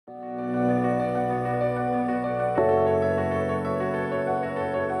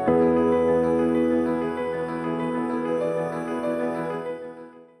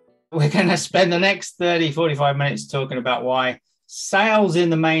going to spend the next 30, 45 minutes talking about why sales in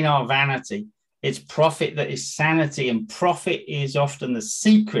the main are vanity. It's profit that is sanity, and profit is often the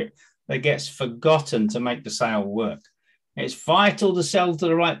secret that gets forgotten to make the sale work. It's vital to sell to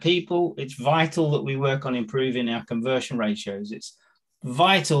the right people. It's vital that we work on improving our conversion ratios. It's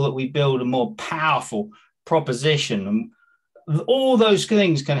vital that we build a more powerful proposition. And all those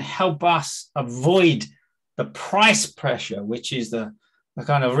things can help us avoid the price pressure, which is the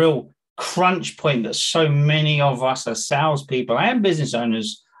kind of real crunch point that so many of us as salespeople and business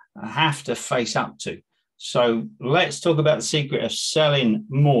owners have to face up to. So let's talk about the secret of selling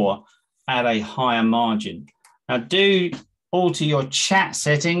more at a higher margin. Now, do alter your chat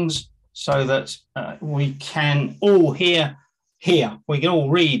settings so that we can all hear. We can all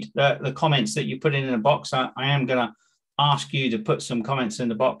read the comments that you put in the box. I am going to ask you to put some comments in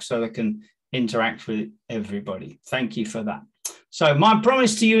the box so they can interact with everybody. Thank you for that. So my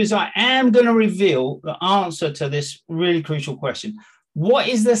promise to you is I am going to reveal the answer to this really crucial question. What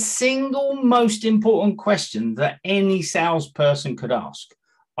is the single most important question that any salesperson could ask?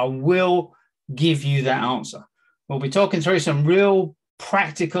 I will give you that answer. We'll be talking through some real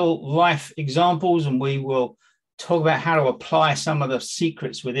practical life examples, and we will talk about how to apply some of the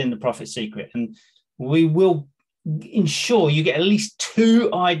secrets within the profit secret. And we will ensure you get at least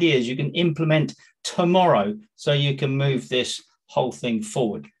 2 ideas you can implement tomorrow so you can move this whole thing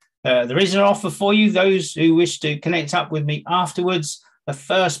forward. There is an offer for you, those who wish to connect up with me afterwards. The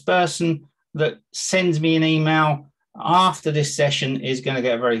first person that sends me an email after this session is going to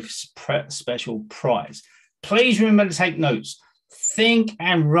get a very special prize. Please remember to take notes. Think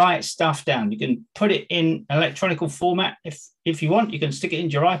and write stuff down. You can put it in electronic format if you want. You can stick it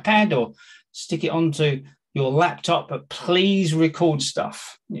into your iPad or stick it onto your laptop, but please record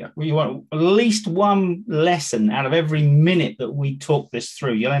stuff. You want at least 1 lesson out of every minute that we talk this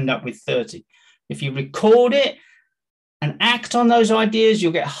through. You'll end up with 30. If you record it and act on those ideas,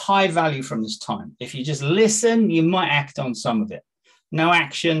 you'll get high value from this time. If you just listen, you might act on some of it. No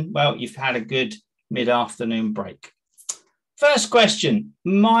action, well, you've had a good mid-afternoon break. First question,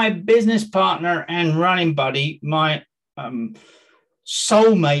 my business partner and running buddy, my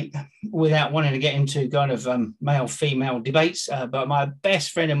soulmate, without wanting to get into kind of male-female debates, but my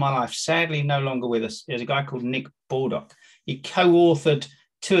best friend in my life, sadly no longer with us, is a guy called Nick Baldock. He co-authored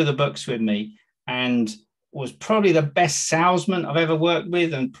 2 of the books with me and was probably the best salesman I've ever worked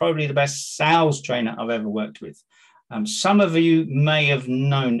with and probably the best sales trainer I've ever worked with. Some of you may have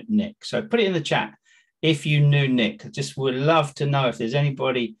known Nick, so put it in the chat if you knew Nick. I just would love to know if there's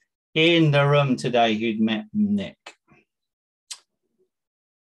anybody in the room today who'd met Nick.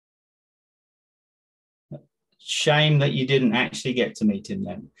 Shame that you didn't actually get to meet him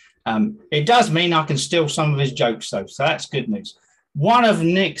then. It does mean I can steal some of his jokes, though, so that's good news. One of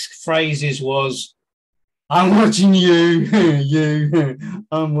Nick's phrases was, I'm watching you,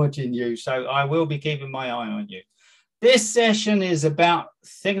 I'm watching you. So I will be keeping my eye on you. This session is about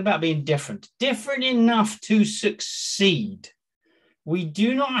thinking about being different enough to succeed. We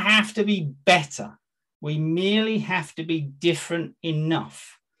do not have to be better. We merely have to be different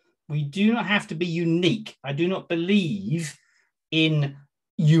enough. We do not have to be unique. I do not believe in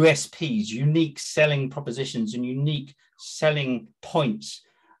USPs, unique selling propositions and unique selling points.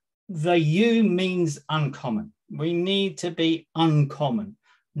 The U means uncommon. We need to be uncommon,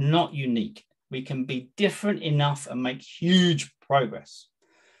 not unique. We can be different enough and make huge progress.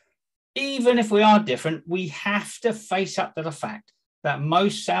 Even if we are different, we have to face up to the fact that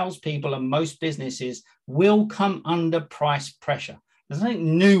most salespeople and most businesses will come under price pressure. There's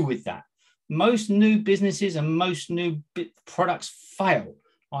nothing new with that. Most new businesses and most new products fail,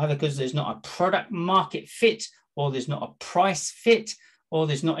 either because there's not a product market fit, or there's not a price fit, or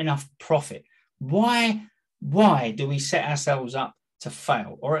there's not enough profit. Why do we set ourselves up to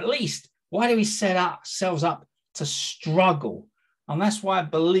fail? Or at least, why do we set ourselves up to struggle? And that's why I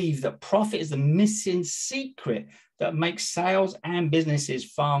believe that profit is the missing secret that makes sales and businesses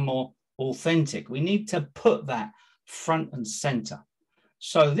far more authentic. We need to put that front and center.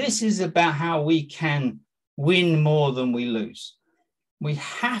 So this is about how we can win more than we lose. We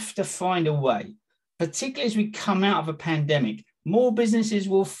have to find a way, particularly as we come out of a pandemic. More businesses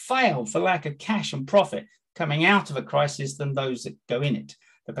will fail for lack of cash and profit coming out of a crisis than those that go in it.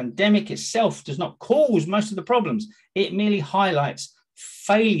 The pandemic itself does not cause most of the problems. It merely highlights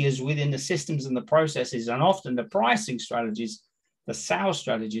failures within the systems and the processes, and often the pricing strategies, the sales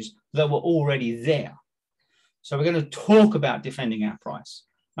strategies that were already there. So we're going to talk about defending our price.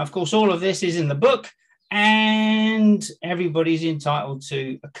 Now, of course, all of this is in the book, and everybody's entitled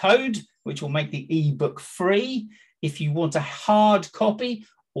to a code, which will make the ebook free. If you want a hard copy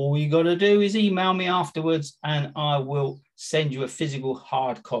all you got to do is email me afterwards and I will send you a physical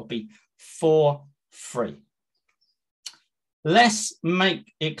hard copy for free. Let's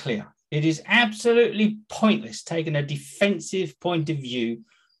make it clear. It is absolutely pointless taking a defensive point of view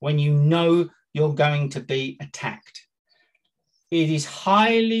when you know you're going to be attacked. It is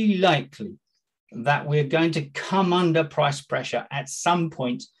highly likely that we're going to come under price pressure at some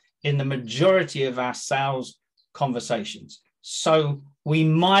point in the majority of our sales conversations. So we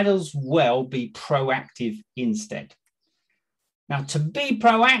might as well be proactive instead. Now, to be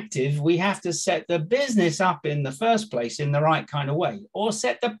proactive, we have to set the business up in the first place in the right kind of way, or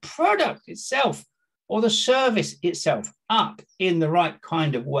set the product itself or the service itself up in the right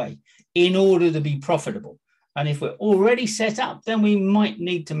kind of way in order to be profitable. And if we're already set up, then we might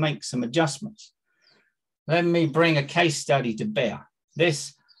need to make some adjustments. Let me bring a case study to bear.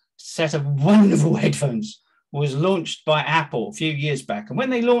 This set of wonderful headphones was launched by Apple a few years back. And when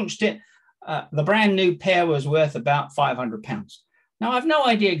they launched it, the brand new pair was worth about £500. Now, I've no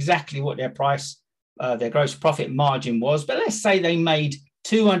idea exactly what their price, their gross profit margin was, but let's say they made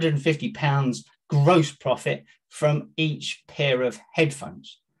 £250 gross profit from each pair of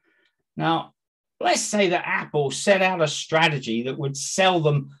headphones. Now, let's say that Apple set out a strategy that would sell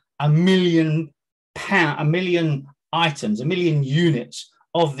them a million items, a million units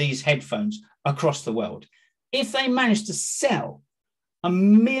of these headphones across the world. If they managed to sell a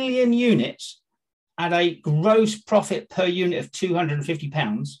million units at a gross profit per unit of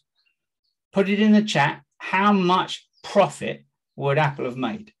 £250, put it in the chat, how much profit would Apple have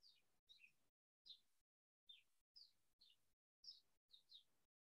made?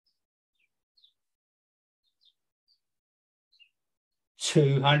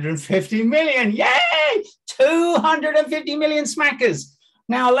 $250 million. Yay! 250 million smackers.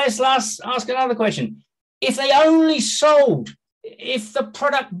 Now let's ask another question. If they only sold, if the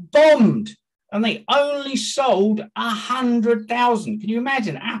product bombed and they only sold 100,000, can you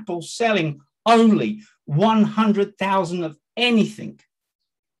imagine Apple selling only 100,000 of anything?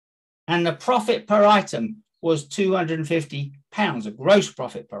 And the profit per item was £250, a gross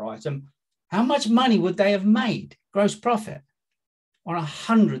profit per item. How much money would they have made, gross profit, on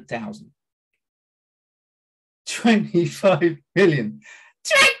 100,000? 25 million.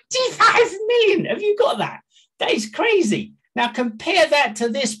 25 million. Have you got that? That is crazy. Now compare that to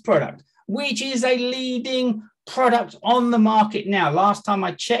this product, which is a leading product on the market now. Last time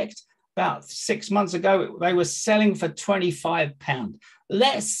I checked, about 6 months ago, they were selling for £25.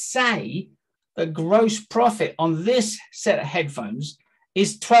 Let's say the gross profit on this set of headphones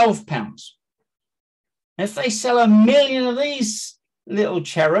is £12. If they sell 1 million of these little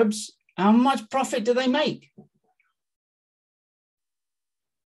cherubs, how much profit do they make?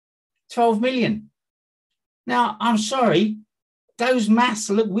 12 million. Now, I'm sorry, those maths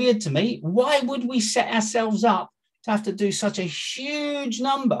look weird to me. Why would we set ourselves up to have to do such a huge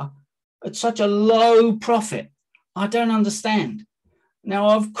number at such a low profit? I don't understand.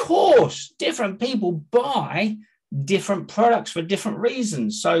 Now, of course, different people buy different products for different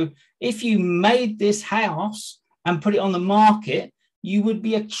reasons. So if you made this house and put it on the market, you would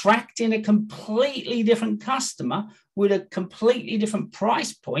be attracting a completely different customer with a completely different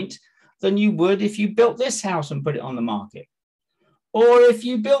price point than you would if you built this house and put it on the market. Or if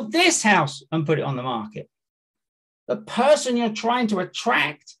you built this house and put it on the market. The person you're trying to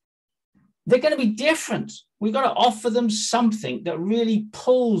attract, they're going to be different. We've got to offer them something that really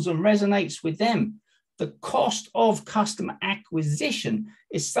pulls and resonates with them. The cost of customer acquisition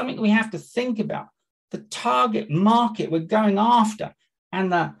is something we have to think about. The target market we're going after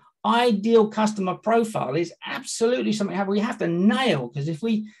and the ideal customer profile is absolutely something we have to nail, because if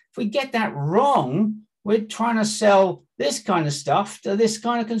we get that wrong, we're trying to sell this kind of stuff to this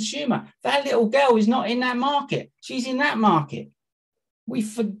kind of consumer. That little girl is not in that market. She's in that market. We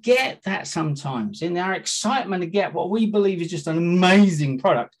forget that sometimes in our excitement to get what we believe is just an amazing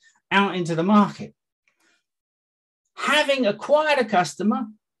product out into the market. Having acquired a customer,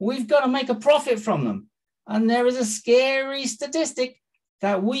 we've got to make a profit from them. And there is a scary statistic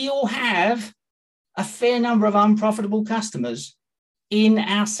that we all have a fair number of unprofitable customers in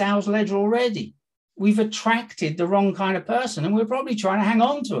our sales ledger already. We've attracted the wrong kind of person and we're probably trying to hang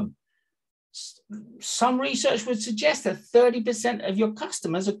on to them. Some research would suggest that 30% of your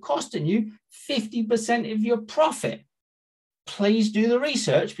customers are costing you 50% of your profit. Please do the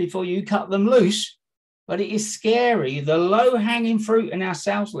research before you cut them loose. But it is scary. The low-hanging fruit in our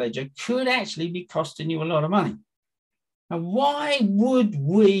sales ledger could actually be costing you a lot of money. Now, why would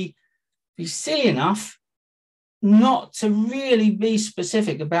we be silly enough not to really be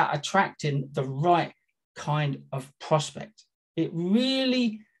specific about attracting the right kind of prospect? It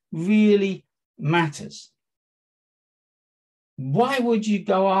really, really matters. Why would you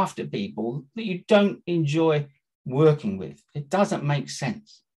go after people that you don't enjoy working with? It doesn't make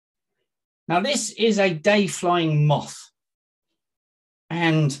sense. Now, this is a day-flying moth.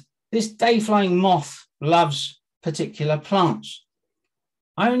 And this day-flying moth loves particular plants.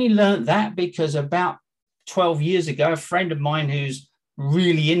 I only learned that because about 12 years ago, a friend of mine who's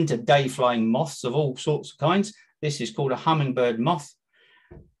really into day-flying moths of all sorts of kinds, this is called a hummingbird moth,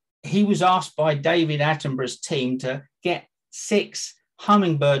 he was asked by David Attenborough's team to get 6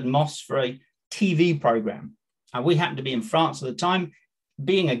 hummingbird moths for a TV program. And we happened to be in France at the time.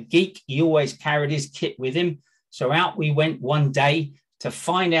 Being a geek, he always carried his kit with him. So out we went one day to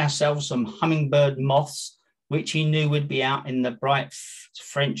find ourselves some hummingbird moths, which he knew would be out in the bright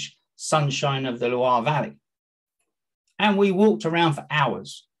French sunshine of the Loire Valley. And we walked around for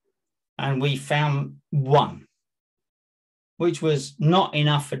hours and we found one, which was not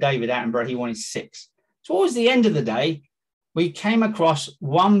enough for David Attenborough. He wanted 6. Towards the end of the day, we came across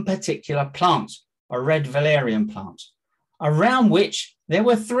one particular plant, a red valerian plant, around which there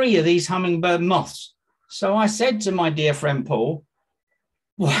were 3 of these hummingbird moths. So I said to my dear friend Paul,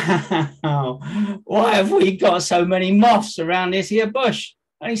 wow, why have we got so many moths around this here bush?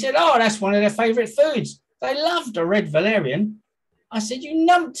 And he said, oh, that's one of their favorite foods. They loved a red valerian. I said, you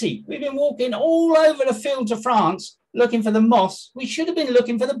numpty, we've been walking all over the fields of France looking for the moths. We should have been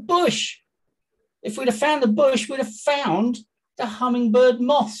looking for the bush. If we'd have found the bush, we'd have found the hummingbird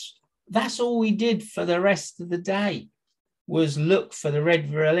moths. That's all we did for the rest of the day, was look for the red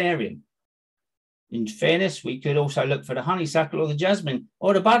valerian. In fairness, we could also look for the honeysuckle or the jasmine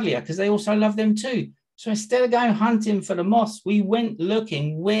or the buddleia, because they also love them too. So instead of going hunting for the moths, we went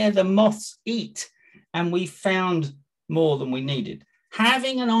looking where the moths eat, and we found more than we needed.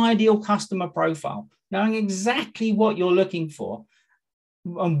 Having an ideal customer profile, knowing exactly what you're looking for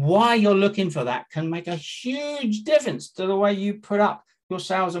and why you're looking for that, can make a huge difference to the way you put up your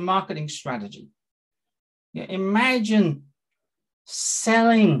sales and marketing strategy. Imagine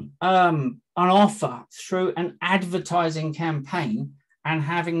selling an offer through an advertising campaign and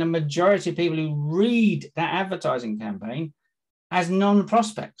having the majority of people who read that advertising campaign as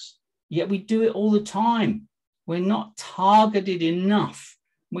non-prospects. Yet we do it all the time. We're not targeted enough.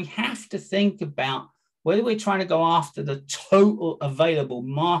 We have to think about whether we're trying to go after the total available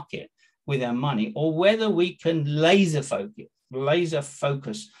market with our money, or whether we can laser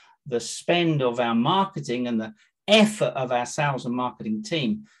focus the spend of our marketing and the effort of our sales and marketing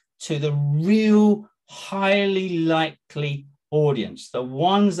team to the real highly likely audience, the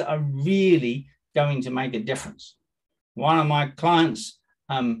ones that are really going to make a difference. One of my clients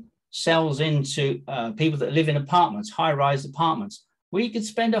sells into people that live in apartments, high-rise apartments. We could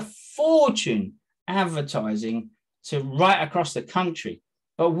spend a fortune advertising to right across the country.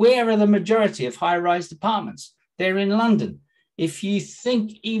 But where are the majority of high-rise apartments? They're in London. If you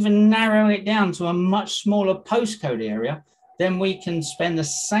think even narrowing it down to a much smaller postcode area, then we can spend the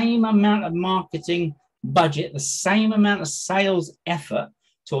same amount of marketing budget, the same amount of sales effort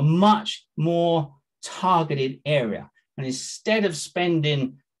to a much more targeted area. And instead of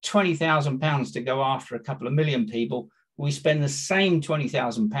spending £20,000 to go after a couple of million people, we spend the same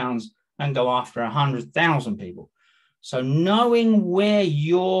 £20,000 and go after 100,000 people. So knowing where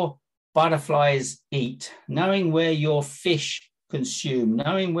your butterflies eat, knowing where your fish consume,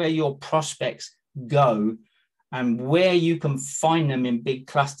 knowing where your prospects go and where you can find them in big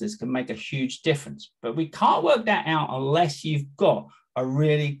clusters can make a huge difference. But we can't work that out unless you've got a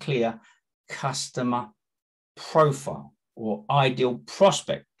really clear customer profile, or ideal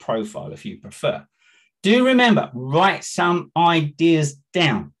prospect profile, if you prefer. Do remember, write some ideas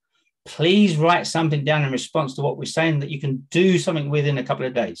down. Please write something down in response to what we're saying that you can do something with in a couple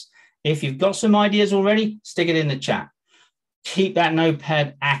of days. If you've got some ideas already, stick it in the chat. Keep that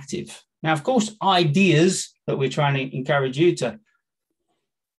notepad active. Now, of course, ideas that we're trying to encourage you to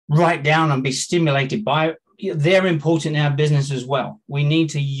write down and be stimulated by, they're important in our business as well. We need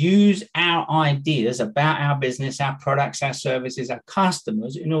to use our ideas about our business, our products, our services, our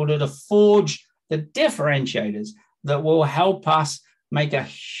customers in order to forge the differentiators that will help us make a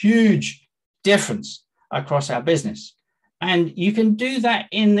huge difference across our business. And you can do that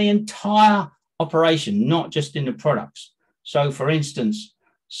in the entire operation, not just in the products. So, for instance,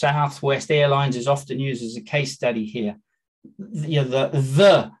 Southwest Airlines is often used as a case study here.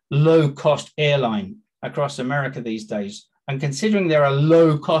 The low-cost airline across America these days. And considering they're a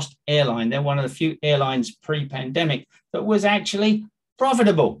low-cost airline, they're one of the few airlines pre-pandemic that was actually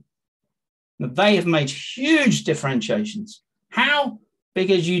profitable. They have made huge differentiations. How?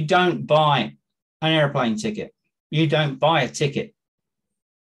 Because you don't buy an airplane ticket. You don't buy a ticket.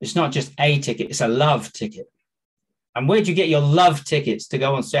 It's not just a ticket, it's a love ticket. And where do you get your love tickets to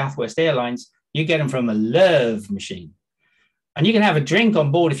go on Southwest Airlines? You get them from a love machine. And you can have a drink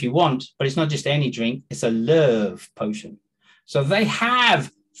on board if you want, but it's not just any drink, it's a love potion. So they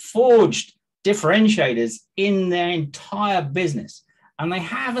have forged differentiators in their entire business, and they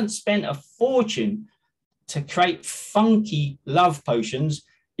haven't spent a fortune to create funky love potions.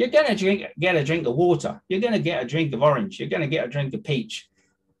 You're going to get a drink of water. You're going to get a drink of orange. You're going to get a drink of peach.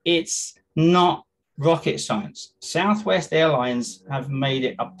 It's not rocket science. Southwest Airlines have made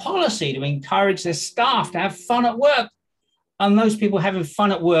it a policy to encourage their staff to have fun at work. And those people having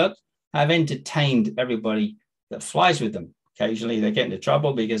fun at work have entertained everybody that flies with them. Occasionally they get into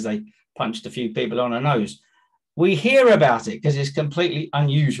trouble because they punched a few people on the nose. We hear about it because it's completely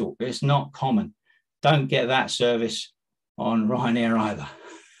unusual. It's not common. Don't get that service on Ryanair either.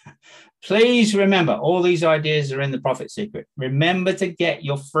 Please remember, all these ideas are in the Profit Secret. Remember to get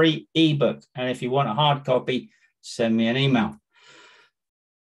your free ebook. And if you want a hard copy, send me an email.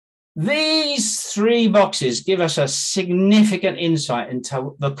 These 3 boxes give us a significant insight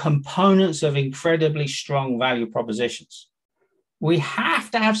into the components of incredibly strong value propositions. We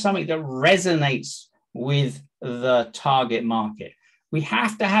have to have something that resonates with the target market. We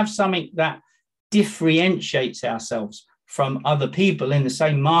have to have something that differentiates ourselves from other people in the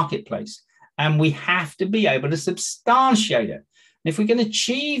same marketplace. And we have to be able to substantiate it. And if we can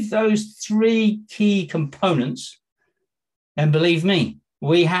achieve those 3 key components, then believe me,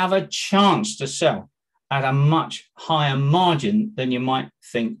 we have a chance to sell at a much higher margin than you might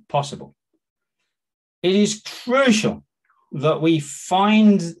think possible. It is crucial that we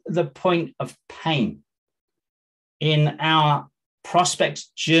find the point of pain in our prospect's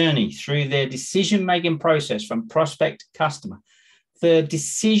journey through their decision-making process from prospect to customer. The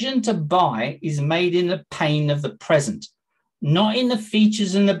decision to buy is made in the pain of the present, not in the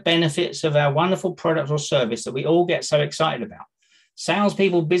features and the benefits of our wonderful product or service that we all get so excited about.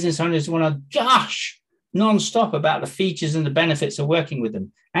 Salespeople, business owners want to gush non-stop about the features and the benefits of working with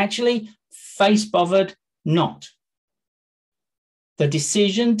them. Actually, face bothered not. The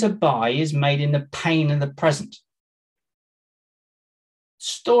decision to buy is made in the pain of the present.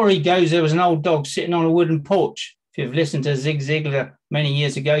 Story goes, there was an old dog sitting on a wooden porch. If you've listened to Zig Ziglar many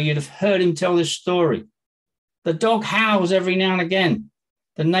years ago, you'd have heard him tell this story. The dog howls every now and again.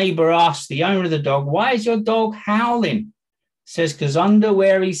 The neighbor asks the owner of the dog, "Why is your dog howling?" Says, "Because under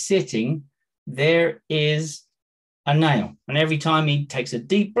where he's sitting, there is a nail. And every time he takes a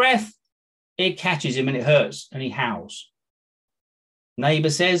deep breath, it catches him and it hurts and he howls."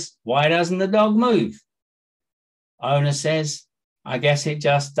 Neighbor says, "Why doesn't the dog move?" Owner says, "I guess it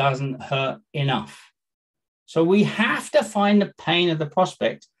just doesn't hurt enough." So we have to find the pain of the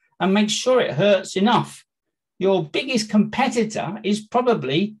prospect and make sure it hurts enough. Your biggest competitor is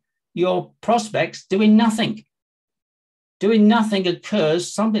probably your prospects doing nothing. Doing nothing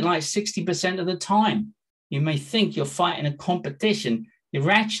occurs something like 60% of the time. You may think you're fighting a competition.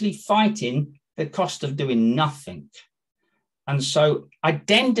 You're actually fighting the cost of doing nothing. And so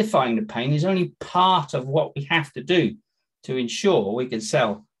identifying the pain is only part of what we have to do to ensure we can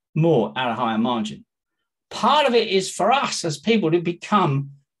sell more at a higher margin. Part of it is for us as people to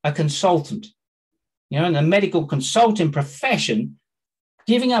become a consultant. You know, in the medical consulting profession,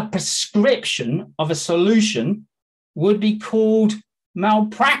 giving a prescription of a solution would be called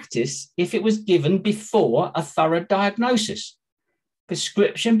malpractice if it was given before a thorough diagnosis.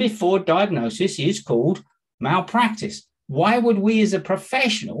 Prescription before diagnosis is called malpractice. Why would we as a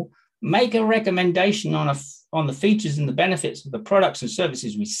professional make a recommendation on the features and the benefits of the products and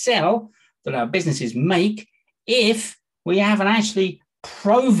services we sell that our businesses make if we haven't actually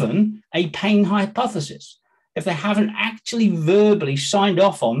proven a pain hypothesis, if they haven't actually verbally signed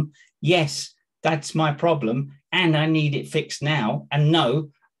off on, yes, that's my problem and I need it fixed now, and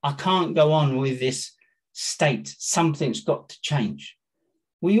no, I can't go on with this state, something's got to change.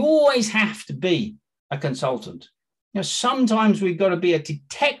 We always have to be a consultant. You know, sometimes we've got to be a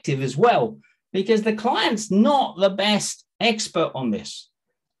detective as well, because the client's not the best expert on this.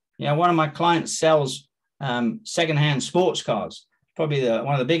 You know, one of my clients sells secondhand sports cars, probably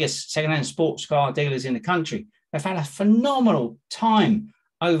one of the biggest secondhand sports car dealers in the country. They've had a phenomenal time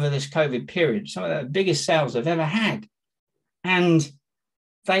over this COVID period, some of the biggest sales they've ever had. And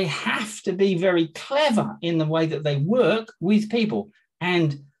they have to be very clever in the way that they work with people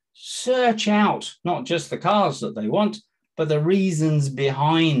and search out not just the cars that they want, but the reasons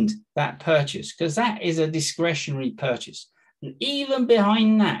behind that purchase, because that is a discretionary purchase. And even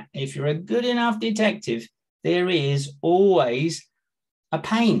behind that, if you're a good enough detective, there is always a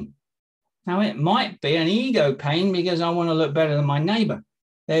pain. Now, it might be an ego pain because I want to look better than my neighbor.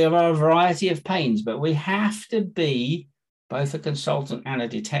 There are a variety of pains, but we have to be both a consultant and a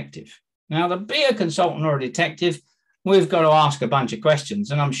detective. Now, to be a consultant or a detective, we've got to ask a bunch of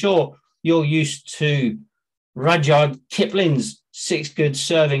questions. And I'm sure you're used to Rudyard Kipling's 6 Good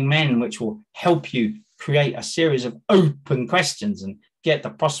Serving Men, which will help you create a series of open questions and get the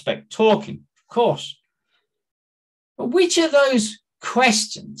prospect talking, of course. But which of those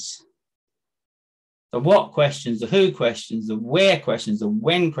questions, the what questions, the who questions, the where questions, the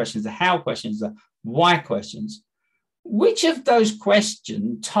when questions, the how questions, the why questions, which of those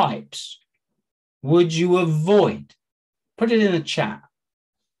question types would you avoid? Put it in the chat.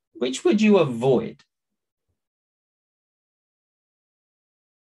 Which would you avoid?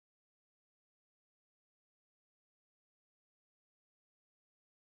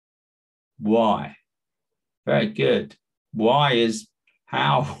 Why? Very good. Why is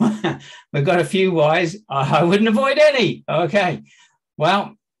how? We've got a few whys. I wouldn't avoid any. Okay.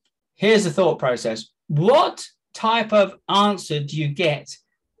 Well, here's the thought process. What type of answer do you get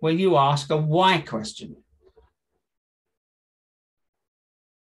when you ask a why question?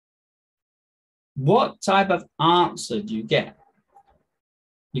 What type of answer do you get?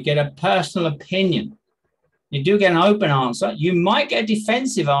 You get a personal opinion. You do get an open answer. You might get a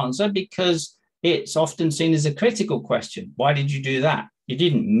defensive answer because it's often seen as a critical question. Why did you do that? You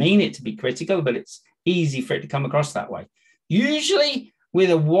didn't mean it to be critical, but it's easy for it to come across that way. Usually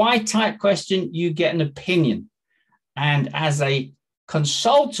with a why type question, you get an opinion. And as a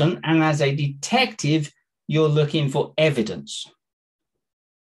consultant and as a detective, you're looking for evidence.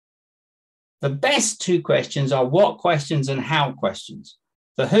 The best two questions are what questions and how questions.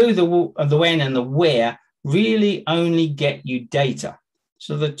 The who, the when, and the where really only get you data.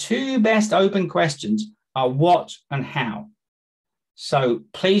 So the two best open questions are what and how. So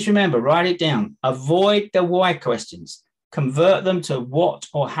please remember, write it down. Avoid the why questions. Convert them to what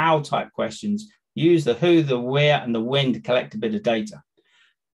or how type questions. Use the who, the where, and the when to collect a bit of data.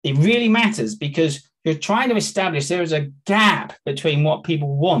 It really matters because you're trying to establish there is a gap between what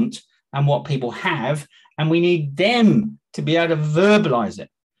people want and what people have, and we need them to be able to verbalize it.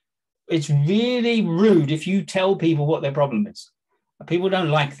 It's really rude if you tell people what their problem is. People don't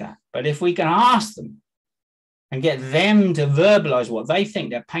like that. But if we can ask them and get them to verbalize what they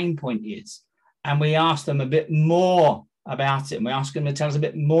think their pain point is, and we ask them a bit more about it, and we ask them to tell us a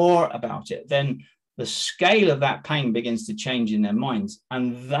bit more about it, then the scale of that pain begins to change in their minds,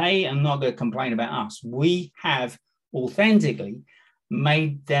 and they are not going to complain about us. We have authentically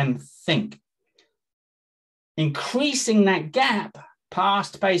made them think. Increasing that gap,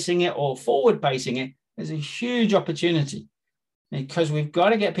 past pacing it or forward pacing it, is a huge opportunity because we've got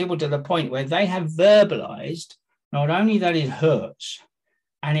to get people to the point where they have verbalized not only that it hurts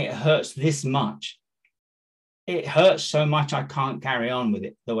and it hurts this much, it hurts so much I can't carry on with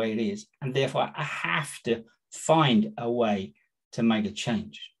it the way it is. And therefore, I have to find a way to make a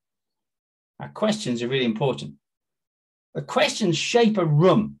change. Our questions are really important. The questions shape a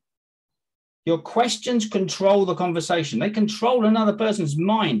room. Your questions control the conversation. They control another person's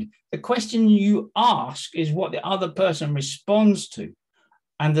mind. The question you ask is what the other person responds to.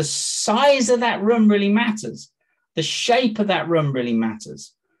 And the size of that room really matters. The shape of that room really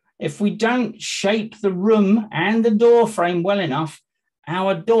matters. If we don't shape the room and the door frame well enough,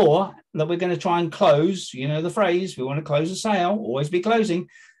 our door that we're going to try and close, you know the phrase, we want to close a sale, always be closing.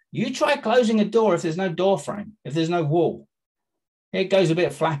 You try closing a door if there's no door frame, if there's no wall. It goes a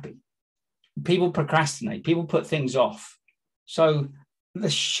bit flappy. People procrastinate. People put things off. So the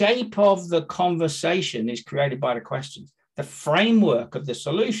shape of the conversation is created by the questions. The framework of the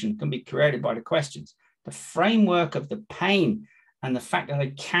solution can be created by the questions. The framework of the pain and the fact that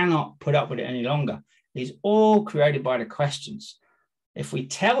they cannot put up with it any longer is all created by the questions. If we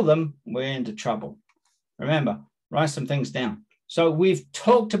tell them, we're into trouble. Remember, write some things down. So we've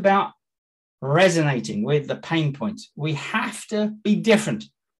talked about resonating with the pain points. We have to be different.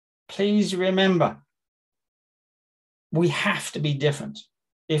 Please remember, we have to be different.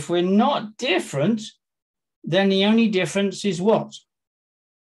 If we're not different, then the only difference is what?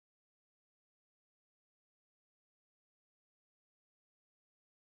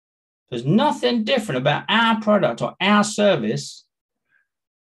 There's nothing different about our product or our service.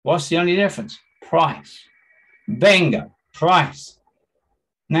 What's the only difference? Price. Bingo, price.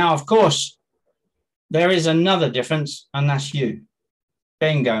 Now, of course, there is another difference, and that's you.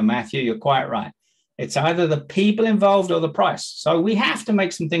 Bingo, Matthew, you're quite right. It's either the people involved or the price. So we have to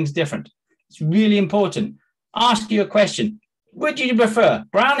make some things different. It's really important. Ask you a question. Would you prefer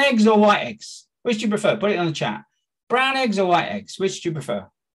brown eggs or white eggs? Which do you prefer? Put it on the chat. Brown eggs or white eggs? Which do you prefer?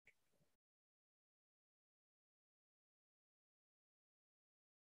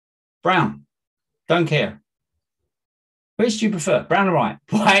 Brown. Don't care. Which do you prefer? Brown or white?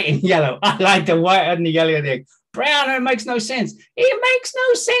 White and yellow. I like the white and the yellow of the egg. Brown, it makes no sense. It makes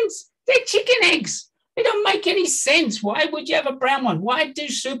no sense. They're chicken eggs. They don't make any sense. Why would you have a brown one? Why do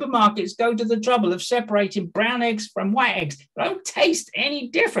supermarkets go to the trouble of separating brown eggs from white eggs? They don't taste any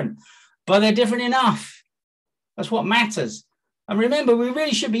different, but they're different enough. That's what matters. And remember, we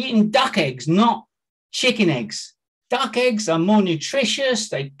really should be eating duck eggs, not chicken eggs. Duck eggs are more nutritious.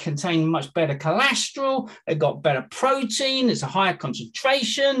 They contain much better cholesterol. They've got better protein. It's a higher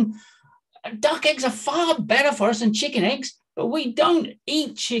concentration. Duck eggs are far better for us than chicken eggs, but we don't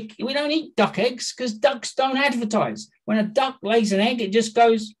eat duck eggs because ducks don't advertise. When a duck lays an egg, it just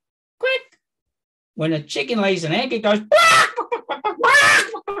goes quick. When a chicken lays an egg, it goes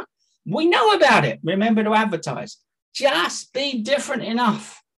we know about it. Remember to advertise. Just be different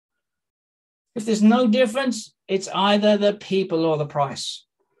enough. If there's no difference, it's either the people or the price.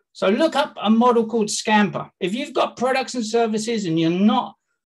 So look up a model called Scamper. If you've got products and services and you're not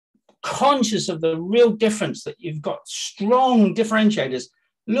conscious of the real difference, that you've got strong differentiators,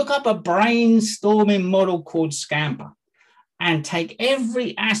 look up a brainstorming model called Scamper and take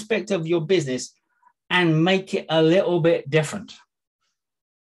every aspect of your business and make it a little bit different.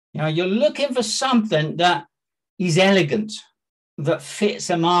 You know, you're looking for something that is elegant, that fits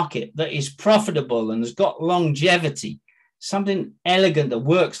a market, that is profitable and has got longevity, something elegant that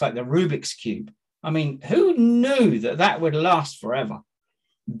works like the Rubik's Cube. I mean, who knew that that would last forever?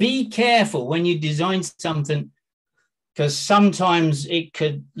 Be careful when you design something, because sometimes it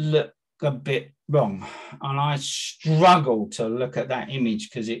could look a bit wrong. And I struggle to look at that image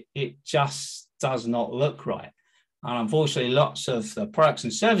because it just does not look right. And unfortunately, lots of the products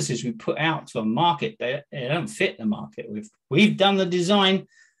and services we put out to a market, they don't fit the market. We've done the design,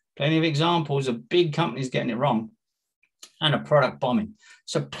 plenty of examples of big companies getting it wrong and a product bombing.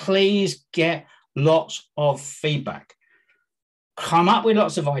 So please get lots of feedback. Come up with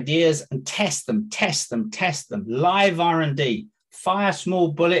lots of ideas and test them. Live R&D. Fire small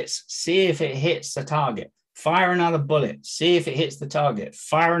bullets, see if it hits the target. Fire another bullet, see if it hits the target.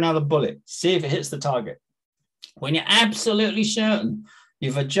 Fire another bullet, see if it hits the target. When you're absolutely certain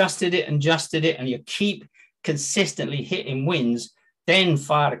you've adjusted it and you keep consistently hitting wins, then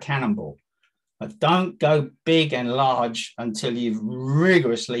fire the cannonball. But don't go big and large until you've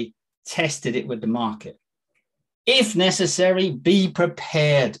rigorously tested it with the market. If necessary, be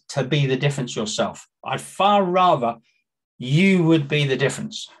prepared to be the difference yourself. I'd far rather you would be the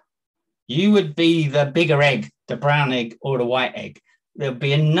difference. You would be the bigger egg, the brown egg or the white egg. There'll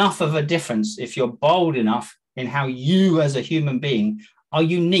be enough of a difference if you're bold enough in how you as a human being are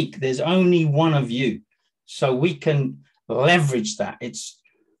unique. There's only one of you. So we can leverage that.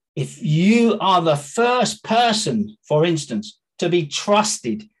 If you are the first person, for instance, to be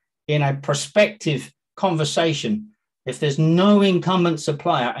trusted in a prospective conversation, if there's no incumbent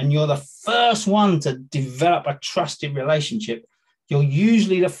supplier and you're the first one to develop a trusted relationship, you're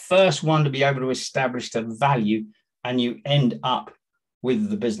usually the first one to be able to establish the value and you end up with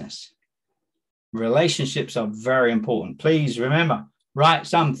the business. Relationships are very important. Please remember, write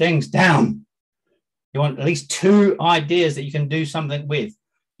some things down. You want at least 2 ideas that you can do something with.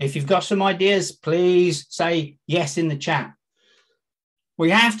 If you've got some ideas, please say yes in the chat.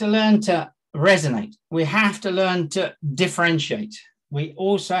 We have to learn to resonate. We have to learn to differentiate. We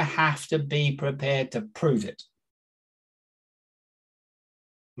also have to be prepared to prove it.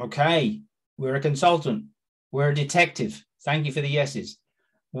 Okay, we're a consultant. We're a detective. Thank you for the yeses.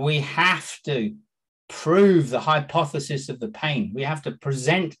 We have to prove the hypothesis of the pain. We have to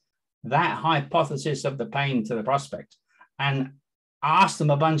present that hypothesis of the pain to the prospect and ask them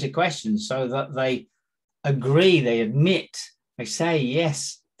a bunch of questions so that they agree, they admit, they say,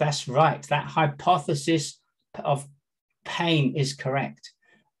 yes, that's right. That hypothesis of pain is correct.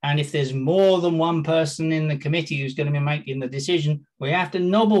 And if there's more than one person in the committee who's going to be making the decision, we have to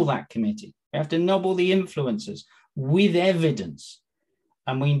nobble that committee. We have to nobble the influencers with evidence.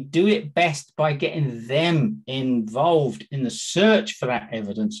 And we do it best by getting them involved in the search for that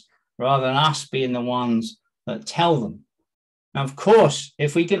evidence rather than us being the ones that tell them. Now, of course,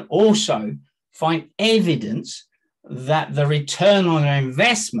 if we can also find evidence that the return on their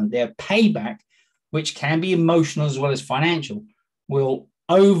investment, their payback, which can be emotional as well as financial, will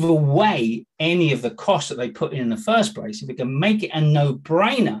overweigh any of the costs that they put in the first place. If we can make it a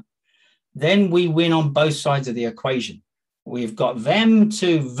no-brainer, then we win on both sides of the equation. We've got them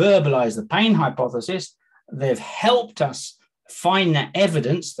to verbalize the pain hypothesis. They've helped us find that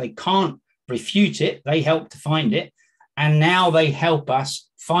evidence. They can't refute it. They help to find it. And now they help us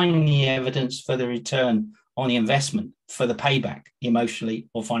find the evidence for the return on the investment for the payback, emotionally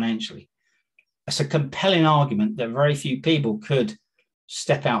or financially. It's a compelling argument that very few people could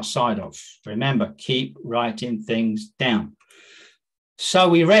step outside of. Remember, keep writing things down. So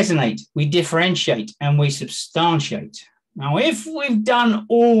we resonate, we differentiate, and we substantiate. Now, if we've done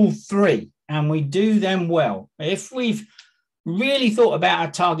all three and we do them well, if we've really thought about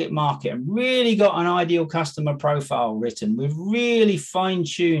our target market and really got an ideal customer profile written, we've really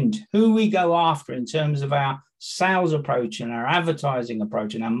fine-tuned who we go after in terms of our sales approach and our advertising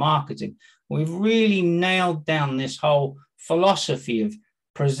approach and our marketing, we've really nailed down this whole philosophy of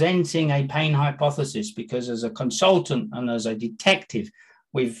presenting a pain hypothesis, because as a consultant and as a detective,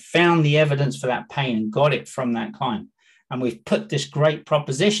 we've found the evidence for that pain and got it from that client. And we've put this great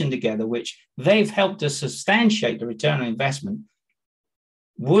proposition together, which they've helped us substantiate the return on investment.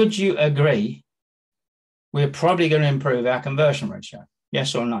 Would you agree we're probably going to improve our conversion ratio?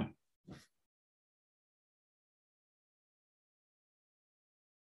 Yes or no?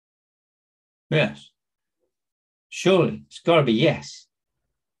 Yes. Surely, it's got to be yes.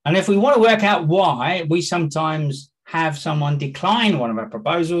 And if we want to work out why we sometimes have someone decline one of our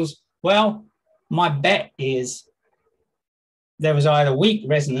proposals, well, my bet is there was either weak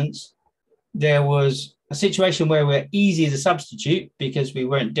resonance, there was a situation where we're easy to substitute because we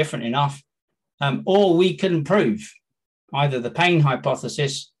weren't different enough, or we couldn't prove either the pain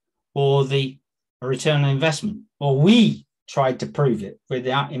hypothesis or the return on investment, or we tried to prove it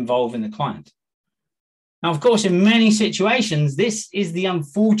without involving the client. Now, of course, in many situations, this is the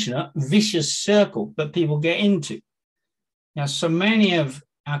unfortunate vicious circle that people get into. Now, so many of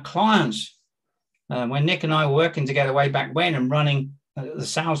our clients, when Nick and I were working together way back when and running the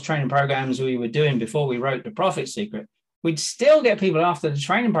sales training programs we were doing before we wrote The Profit Secret, we'd still get people after the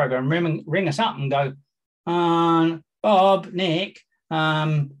training program ring us up and go, Bob, Nick,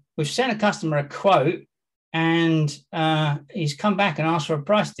 we've sent a customer a quote and he's come back and asked for a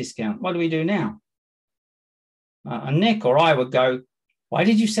price discount. What do we do now? And Nick or I would go, why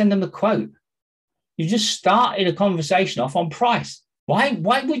did you send them the quote? You just started a conversation off on price. Why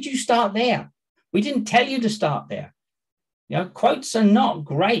would you start there? We didn't tell you to start there. You know, quotes are not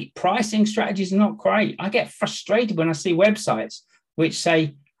great. Pricing strategies are not great. I get frustrated when I see websites which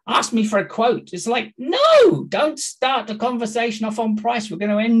say, ask me for a quote. It's like, no, don't start the conversation off on price. We're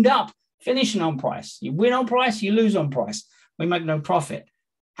going to end up finishing on price. You win on price, you lose on price. We make no profit.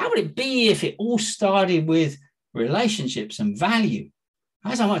 How would it be if it all started with relationships and value?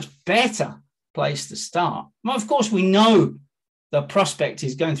 That's a much better place to start. Well, of course, we know the prospect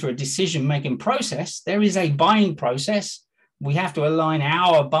is going through a decision-making process. There is a buying process. We have to align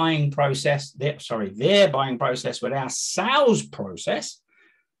our buying process, their buying process with our sales process.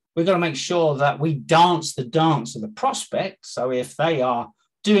 We've got to make sure that we dance the dance of the prospect. So if they are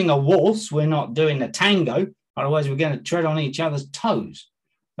doing a waltz, we're not doing a tango. Otherwise, we're going to tread on each other's toes.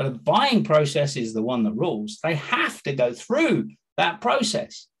 But a buying process is the one that rules. They have to go through that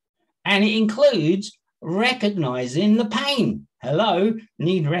process. And it includes recognizing the pain. Hello,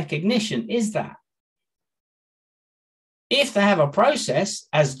 need recognition. Is that? If they have a process,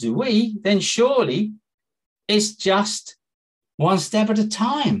 as do we, then surely it's just one step at a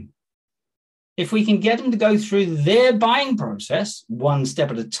time. If we can get them to go through their buying process one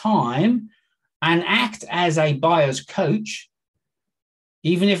step at a time and act as a buyer's coach,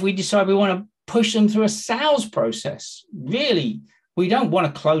 even if we decide we want to push them through a sales process, really, we don't want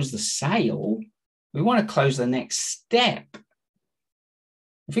to close the sale. We want to close the next step.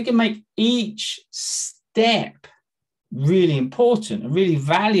 If we can make each step really important and really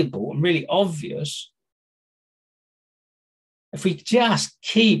valuable and really obvious, if we just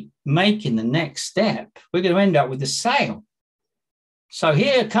keep making the next step, we're going to end up with the sale. So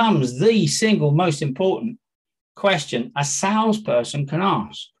here comes the single most important question a salesperson can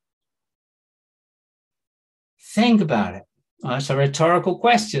ask. Think about it. It's a rhetorical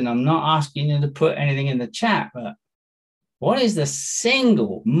question. I'm not asking you to put anything in the chat, but what is the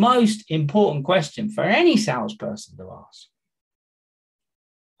single most important question for any salesperson to ask?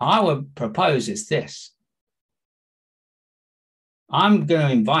 I would propose it's this. I'm going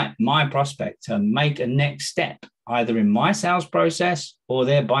to invite my prospect to make a next step, either in my sales process or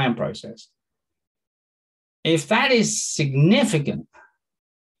their buying process. If that is significant,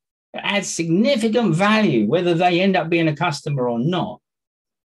 it adds significant value, whether they end up being a customer or not,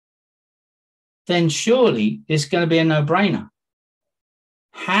 then surely it's going to be a no-brainer.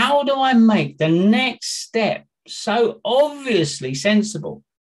 How do I make the next step so obviously sensible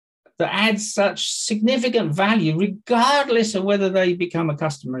that adds such significant value, regardless of whether they become a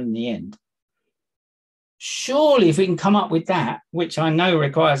customer in the end? Surely if we can come up with that, which I know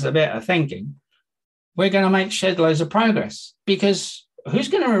requires a bit of thinking, we're going to make shed loads of progress, because who's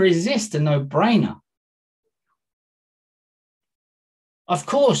going to resist a no-brainer? Of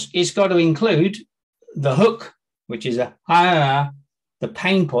course, it's got to include the hook, which is the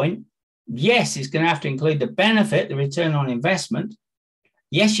pain point. Yes, it's going to have to include the benefit, the return on investment.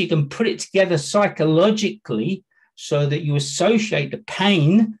 Yes, you can put it together psychologically so that you associate the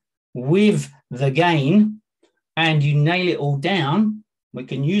pain with the gain and you nail it all down. We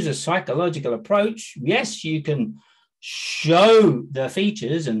can use a psychological approach. Yes, you can show the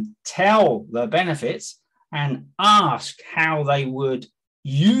features and tell the benefits and ask how they would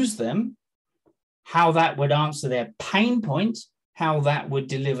use them, how that would answer their pain points, how that would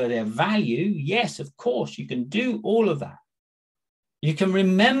deliver their value. Yes, of course, you can do all of that. You can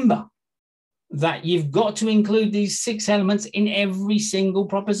remember that you've got to include these 6 elements in every single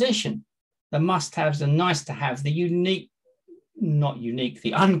proposition. The must-haves, the nice-to-have, the unique, not unique,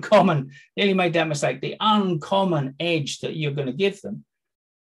 the uncommon, nearly made that mistake, the uncommon edge that you're going to give them.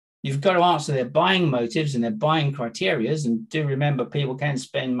 You've got to answer their buying motives and their buying criterias. And do remember, people can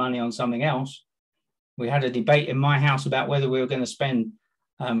spend money on something else. We had a debate in my house about whether we were going to spend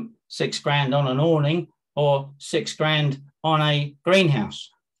 $6,000 on an awning or $6,000 on a greenhouse.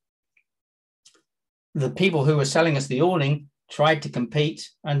 The people who were selling us the awning tried to compete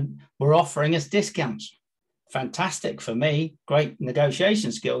and were offering us discounts. Fantastic for me, great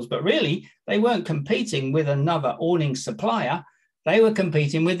negotiation skills, but really they weren't competing with another awning supplier. They were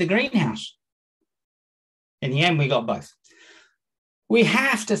competing with the greenhouse. In the end, we got both. We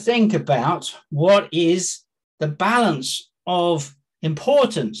have to think about what is the balance of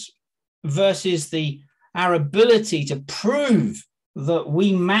importance versus our ability to prove that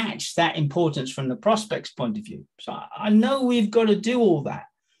we match that importance from the prospect's point of view. So I know we've got to do all that.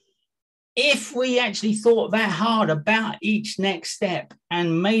 If we actually thought that hard about each next step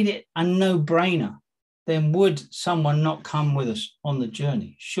and made it a no-brainer, then would someone not come with us on the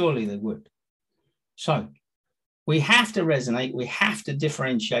journey? Surely they would. So we have to resonate, we have to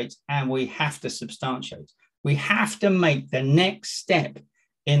differentiate, and we have to substantiate. We have to make the next step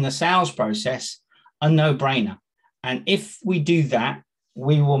in the sales process a no-brainer. And if we do that,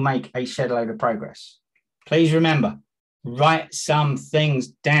 we will make a shed load of progress. Please remember, write some things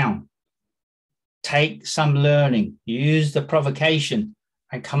down. Take some learning, use the provocation,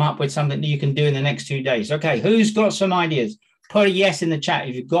 and come up with something that you can do in the next 2 days. Okay, who's got some ideas? Put a yes in the chat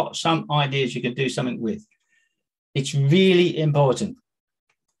if you've got some ideas you can do something with. It's really important.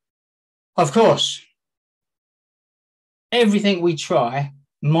 Of course, everything we try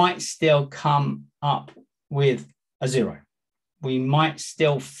might still come up with a 0. We might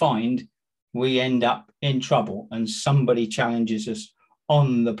still find we end up in trouble and somebody challenges us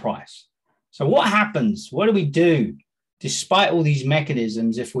on the price. So what happens? What do we do despite all these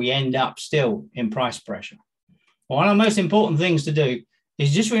mechanisms if we end up still in price pressure? Well, one of the most important things to do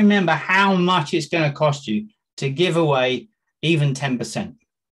is just remember how much it's going to cost you to give away even 10%,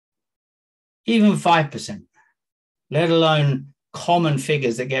 even 5%, let alone common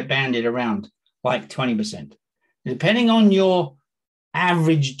figures that get bandied around like 20%. Depending on your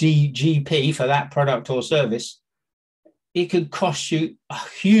average GP for that product or service, it could cost you a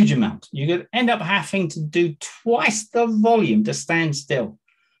huge amount. You could end up having to do twice the volume to stand still.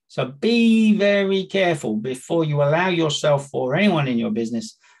 So be very careful before you allow yourself or anyone in your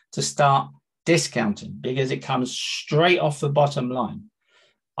business to start discounting, because it comes straight off the bottom line.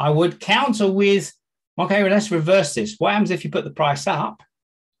 I would counter with, okay, well, let's reverse this. What happens if you put the price up?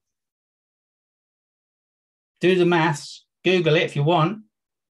 Do the maths, Google it if you want.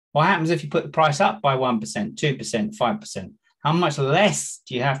 What happens if you put the price up by 1%, 2%, 5%? How much less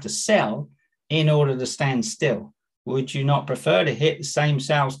do you have to sell in order to stand still? Would you not prefer to hit the same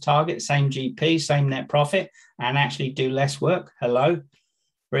sales target, same GP, same net profit, and actually do less work? Hello?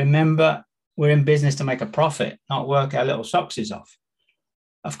 Remember, we're in business to make a profit, not work our little socks off.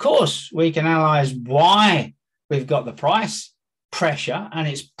 Of course, we can analyze why we've got the price pressure, and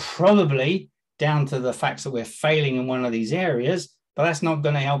it's probably down to the fact that we're failing in one of these areas, but that's not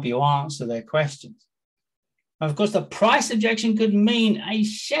going to help you answer their questions. Of course, the price objection could mean a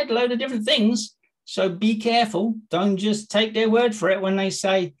shed load of different things. So be careful. Don't just take their word for it when they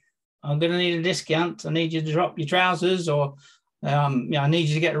say, I'm going to need a discount. I need you to drop your trousers, or I need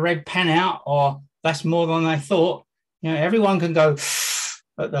you to get a red pen out, or that's more than I thought. Everyone can go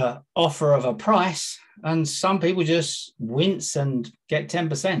at the offer of a price, and some people just wince and get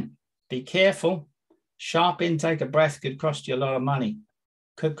 10%. Be careful. Sharp intake of breath could cost you a lot of money,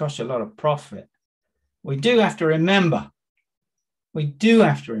 could cost you a lot of profit. We do have to remember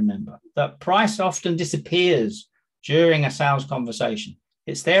that price often disappears during a sales conversation.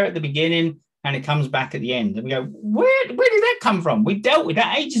 It's there at the beginning, and it comes back at the end. And we go, where did that come from? We dealt with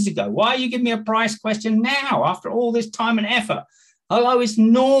that ages ago. Why are you giving me a price question now after all this time and effort? Hello, it's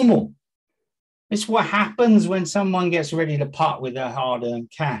normal. It's what happens when someone gets ready to part with their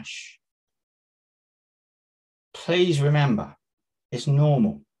hard-earned cash. Please remember, it's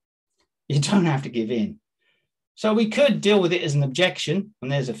normal. You don't have to give in. So we could deal with it as an objection,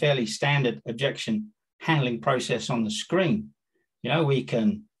 and there's a fairly standard objection handling process on the screen. We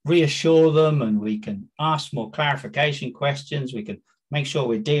can reassure them, and we can ask more clarification questions. We can make sure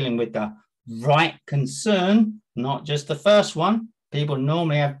we're dealing with the right concern, not just the first one. People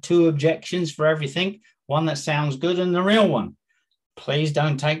normally have 2 objections for everything, one that sounds good and the real one. Please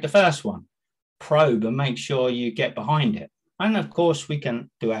don't take the first one. Probe and make sure you get behind it. And of course, we can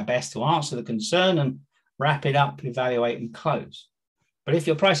do our best to answer the concern and wrap it up, evaluate and close. But if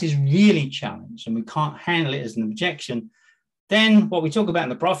your price is really challenged and we can't handle it as an objection, then what we talk about in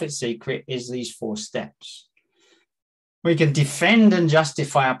the profit secret is these 4 steps. We can defend and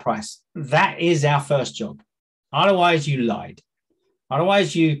justify our price. That is our first job. Otherwise, you lied.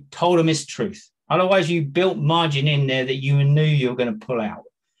 Otherwise, you told a mistruth. Otherwise, you built margin in there that you knew you were going to pull out.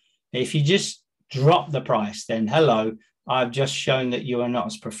 If you just drop the price, then hello, I've just shown that you are not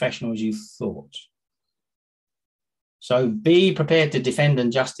as professional as you thought. So be prepared to defend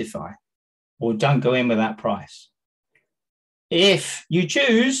and justify, or don't go in with that price. If you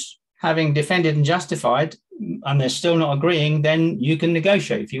choose, having defended and justified, and they're still not agreeing, then you can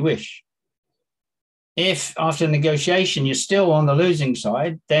negotiate if you wish. If after negotiation you're still on the losing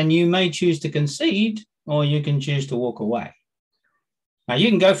side, then you may choose to concede, or you can choose to walk away. Now, you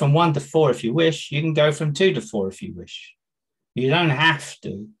can go from 1 to 4 if you wish. You can go from 2 to 4 if you wish. You don't have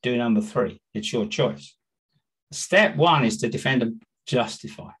to do number 3. It's your choice. Step 1 is to defend and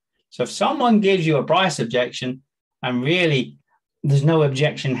justify. So if someone gives you a price objection and really there's no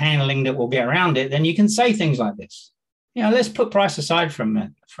objection handling that will get around it, then you can say things like this. Let's put price aside for a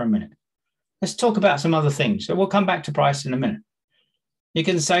minute. Let's talk about some other things. So we'll come back to price in a minute. You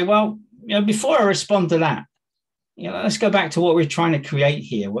can say, well, before I respond to that, let's go back to what we're trying to create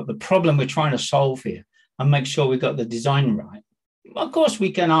here, what the problem we're trying to solve here, and make sure we've got the design right. Of course,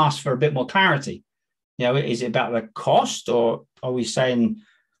 we can ask for a bit more clarity. Is it about the cost, or are we saying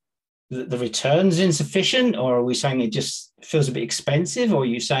the return's insufficient, or are we saying it just feels a bit expensive, or are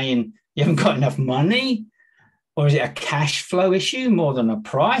you saying you haven't got enough money, or is it a cash flow issue more than a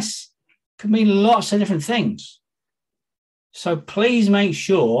price? Could mean lots of different things. So please make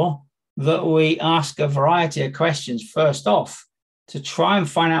sure that we ask a variety of questions first off to try and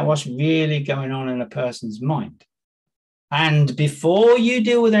find out what's really going on in a person's mind. And before you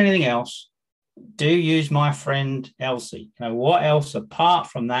deal with anything else, do use my friend Elsie. What else apart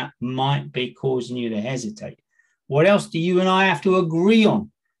from that might be causing you to hesitate? What else do you and I have to agree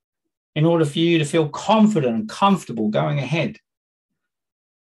on in order for you to feel confident and comfortable going ahead?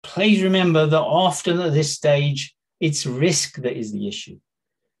 Please remember that often at this stage, it's risk that is the issue.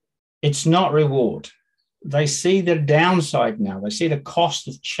 It's not reward. They see the downside now. They see the cost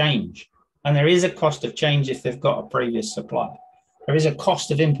of change. And there is a cost of change if they've got a previous supplier. There is a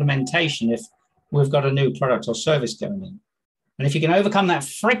cost of implementation if we've got a new product or service going in. And if you can overcome that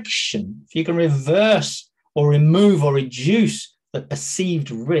friction, if you can reverse or remove or reduce the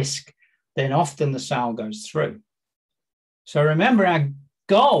perceived risk, then often the sale goes through. So remember, our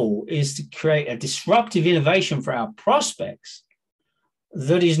goal is to create a disruptive innovation for our prospects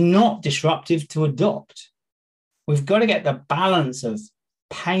that is not disruptive to adopt. We've got to get the balance of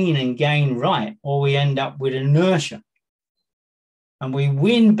pain and gain right, or we end up with inertia. And we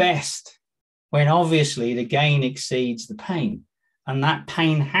win best when obviously the gain exceeds the pain. And that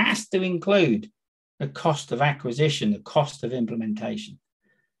pain has to include the cost of acquisition, the cost of implementation.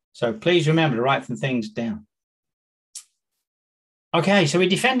 So please remember to write some things down. Okay, so we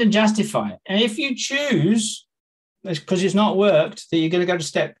defend and justify. And if you choose, because it's not worked, that you're going to go to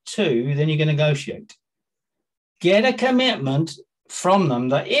step 2, then you're going to negotiate. Get a commitment from them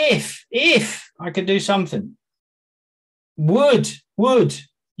that if I could do something, would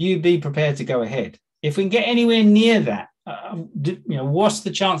you be prepared to go ahead? If we can get anywhere near that, what's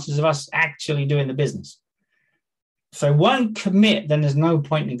the chances of us actually doing the business? If they won't commit, then there's no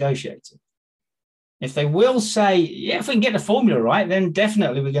point negotiating. If they will say, yeah, if we can get the formula right, then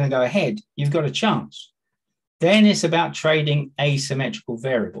definitely we're going to go ahead. You've got a chance. Then it's about trading asymmetrical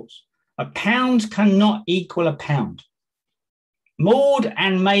variables. A pound cannot equal a pound. Maud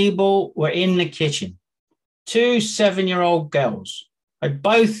and Mabel were in the kitchen. 2 7-year-old girls. They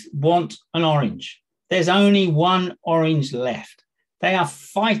both want an orange. There's only one orange left. They are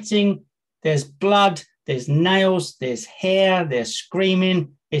fighting. There's blood. There's nails. There's hair. They're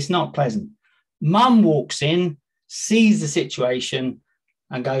screaming. It's not pleasant. Mum walks in, sees the situation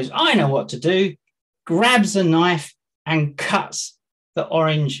and goes, I know what to do, grabs a knife and cuts the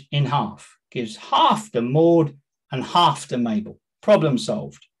orange in half, gives half to Maud and half to Mabel. Problem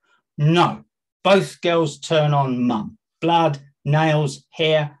solved. No, both girls turn on Mum. Blood, nails,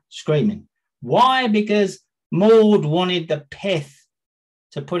 hair, screaming. Why? Because Maud wanted the pith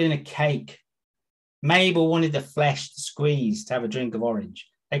to put in a cake. Mabel wanted the flesh to squeeze to have a drink of orange.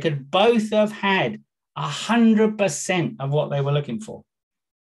 They could both have had 100% of what they were looking for.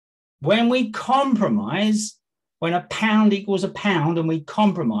 When we compromise, when a pound equals a pound and we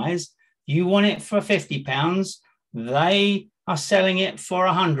compromise, you want it for £50, they are selling it for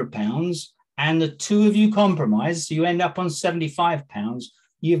 £100, and the two of you compromise, so you end up on £75,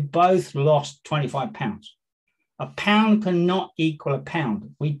 you've both lost £25. A pound cannot equal a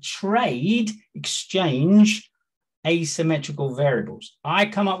pound. We exchange asymmetrical variables. I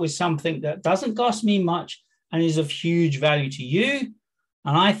come up with something that doesn't cost me much and is of huge value to you.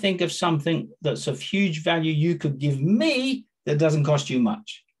 And I think of something that's of huge value you could give me that doesn't cost you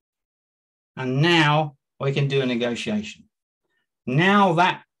much. And now we can do a negotiation. Now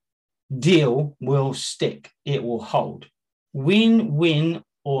that deal will stick. It will hold. Win-win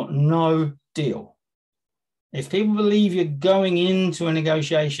or no deal. If people believe you're going into a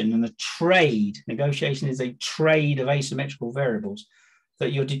negotiation and a trade, negotiation is a trade of asymmetrical variables,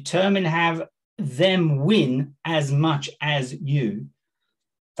 that you're determined to have them win as much as you,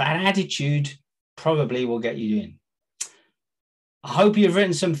 that attitude probably will get you in. I hope you've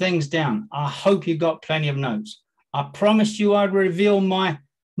written some things down. I hope you got plenty of notes. I promised you I'd reveal my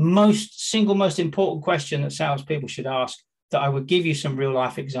most important question that salespeople should ask, that I would give you some real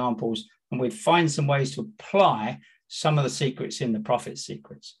life examples and we'd find some ways to apply some of the secrets in the Profit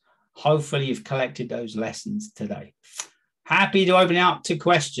Secrets. Hopefully you've collected those lessons today. Happy to open it up to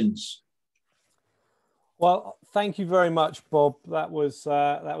questions. Well, thank you very much, Bob. That was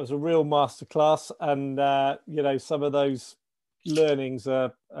a real masterclass, and you know, some of those learnings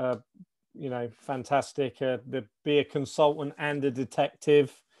are you know, fantastic. Be a consultant and a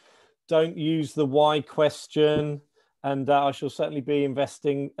detective. Don't use the why question. And I shall certainly be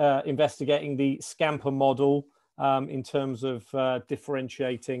investigating the scamper model in terms of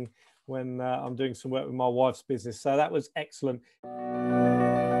differentiating when I'm doing some work with my wife's business. So that was excellent.